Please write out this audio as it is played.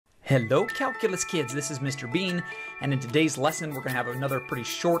Hello calculus kids, this is Mr. Bean, and in today's lesson we're going to have another pretty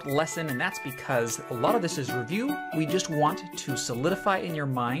short lesson, and that's because a lot of this is review. We just want to solidify in your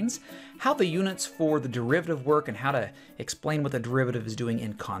minds how the units for the derivative work and how to explain what the derivative is doing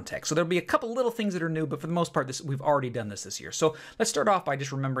in context. So there'll be a couple little things that are new, but for the most part we've already done this year. So let's start off by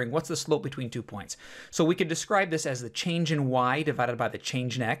just remembering what's the slope between 2 points. So we could describe this as the change in y divided by the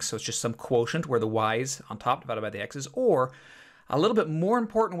change in x, so it's just some quotient where the y's on top divided by the x's, or a little bit more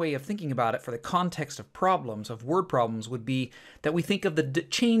important way of thinking about it for the context of problems, of word problems, would be that we think of the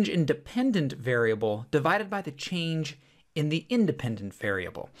change in dependent variable divided by the change in the independent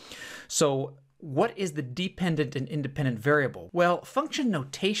variable. So what is the dependent and independent variable? Well, function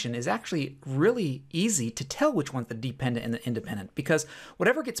notation is actually really easy to tell which one's the dependent and the independent, because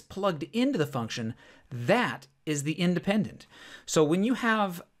whatever gets plugged into the function, that is the independent. So when you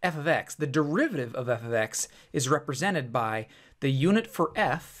have f of x, the derivative of f of x is represented by the unit for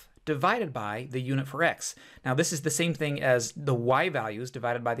f divided by the unit for x. Now this is the same thing as the y values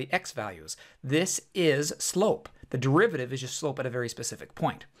divided by the x values. This is slope. The derivative is just slope at a very specific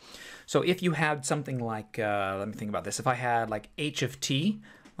point. So if you had something like, let me think about this, if I had like h of t,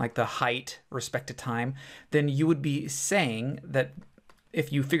 like the height respect to time, then you would be saying that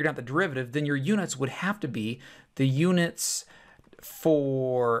if you figured out the derivative, then your units would have to be the units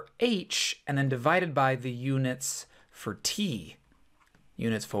for h and then divided by the units for t.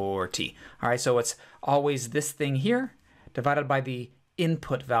 Units for t. All right, so it's always this thing here divided by the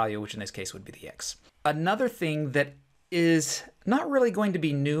input value, which in this case would be the x. Another thing that is not really going to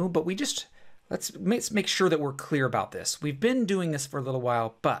be new, but let's make sure that we're clear about this. We've been doing this for a little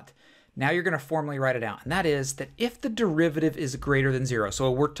while, but now you're going to formally write it out, and that is that if the derivative is greater than 0, so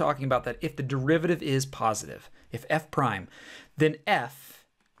we're talking about that if the derivative is positive, if f prime, then f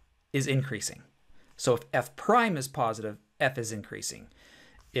is increasing. So if f prime is positive, f is increasing.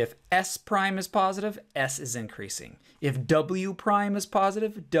 If s prime is positive, s is increasing. If w prime is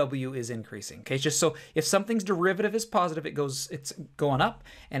positive, w is increasing. Okay, just so if something's derivative is positive, it's going up,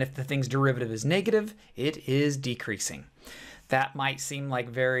 and if the thing's derivative is negative, it is decreasing. That might seem like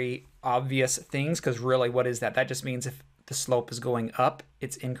very obvious things, because really what is that? That just means if the slope is going up,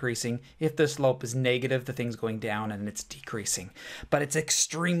 it's increasing. If the slope is negative, the thing's going down and it's decreasing. But it's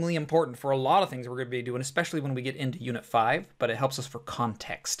extremely important for a lot of things we're going to be doing, especially when we get into Unit 5, but it helps us for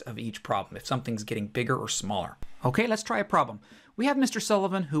context of each problem, if something's getting bigger or smaller. Okay, let's try a problem. We have Mr.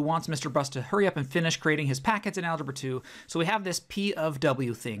 Sullivan who wants Mr. Brust to hurry up and finish creating his packets in Algebra 2. So we have this P of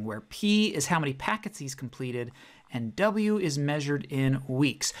W thing, where P is how many packets he's completed, and W is measured in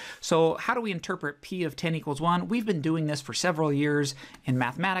weeks. So how do we interpret P of 10 equals 1? We've been doing this for several years in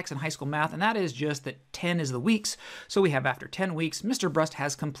mathematics and high school math, and that is just that 10 is the weeks. So we have after 10 weeks, Mr. Brust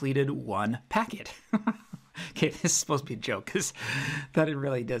has completed 1 packet. Okay, this is supposed to be a joke, because that it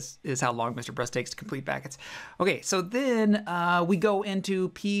really is how long Mr. Brust takes to complete packets. Okay, so then we go into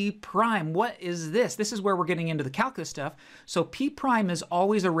P prime. What is this? This is where we're getting into the calculus stuff. So P prime is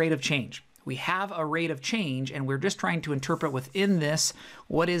always a rate of change. We have a rate of change, and we're just trying to interpret within this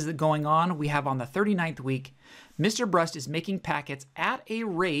what is going on. We have on the 39th week, Mr. Brust is making packets at a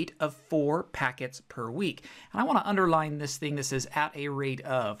rate of 4 packets per week. And I want to underline this thing that says at a rate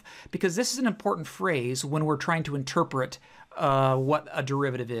of, because this is an important phrase when we're trying to interpret what a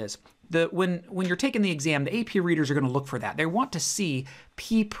derivative is. When you're taking the exam, the AP readers are going to look for that. They want to see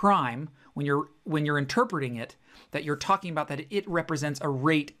P prime when you're interpreting it, that you're talking about that it represents a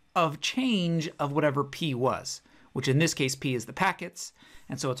rate of change of whatever P was, which in this case P is the packets,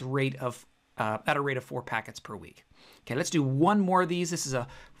 and so it's at a rate of 4 packets per week. Okay, let's do one more of these. This is a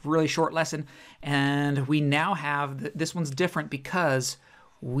really short lesson, and we now have, this one's different because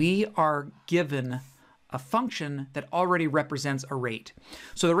we are given a function that already represents a rate.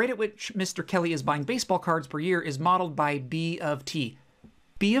 So the rate at which Mr. Kelly is buying baseball cards per year is modeled by B of t.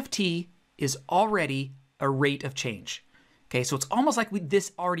 B of t is already a rate of change. Okay, so it's almost like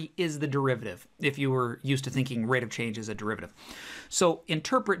this already is the derivative, if you were used to thinking rate of change is a derivative. So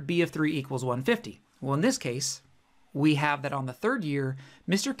interpret B of 3 equals 150. Well, in this case, we have that on the 3rd year,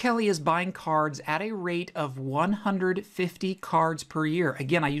 Mr. Kelly is buying cards at a rate of 150 cards per year.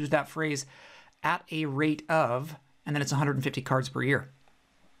 Again, I use that phrase, at a rate of, and then it's 150 cards per year.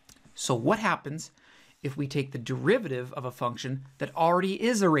 So what happens if we take the derivative of a function that already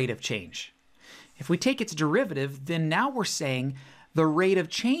is a rate of change? If we take its derivative, then now we're saying the rate of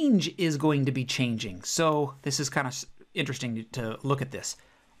change is going to be changing. So this is kind of interesting to look at this.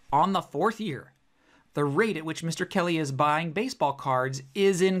 On the 4th year, the rate at which Mr. Kelly is buying baseball cards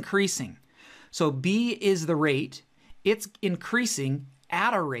is increasing. So B is the rate. It's increasing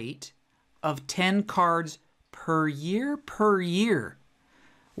at a rate of 10 cards per year.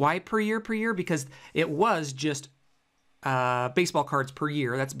 Why per year? Because it was just baseball cards per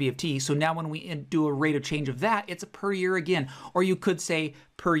year. That's B of t. So now when we do a rate of change of that, it's a per year again. Or you could say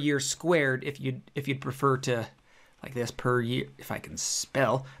per year squared if you'd prefer to, like this, per year, if I can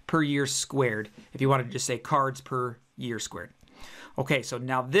spell, per year squared, if you wanted to just say cards per year squared. Okay, so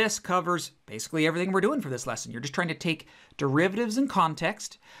now this covers basically everything we're doing for this lesson. You're just trying to take derivatives in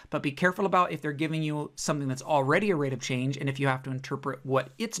context, but be careful about if they're giving you something that's already a rate of change, and if you have to interpret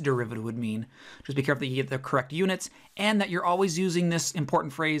what its derivative would mean. Just be careful that you get the correct units, and that you're always using this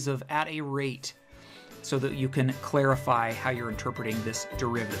important phrase of at a rate, so that you can clarify how you're interpreting this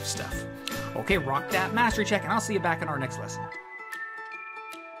derivative stuff. Okay, rock that mastery check, and I'll see you back in our next lesson.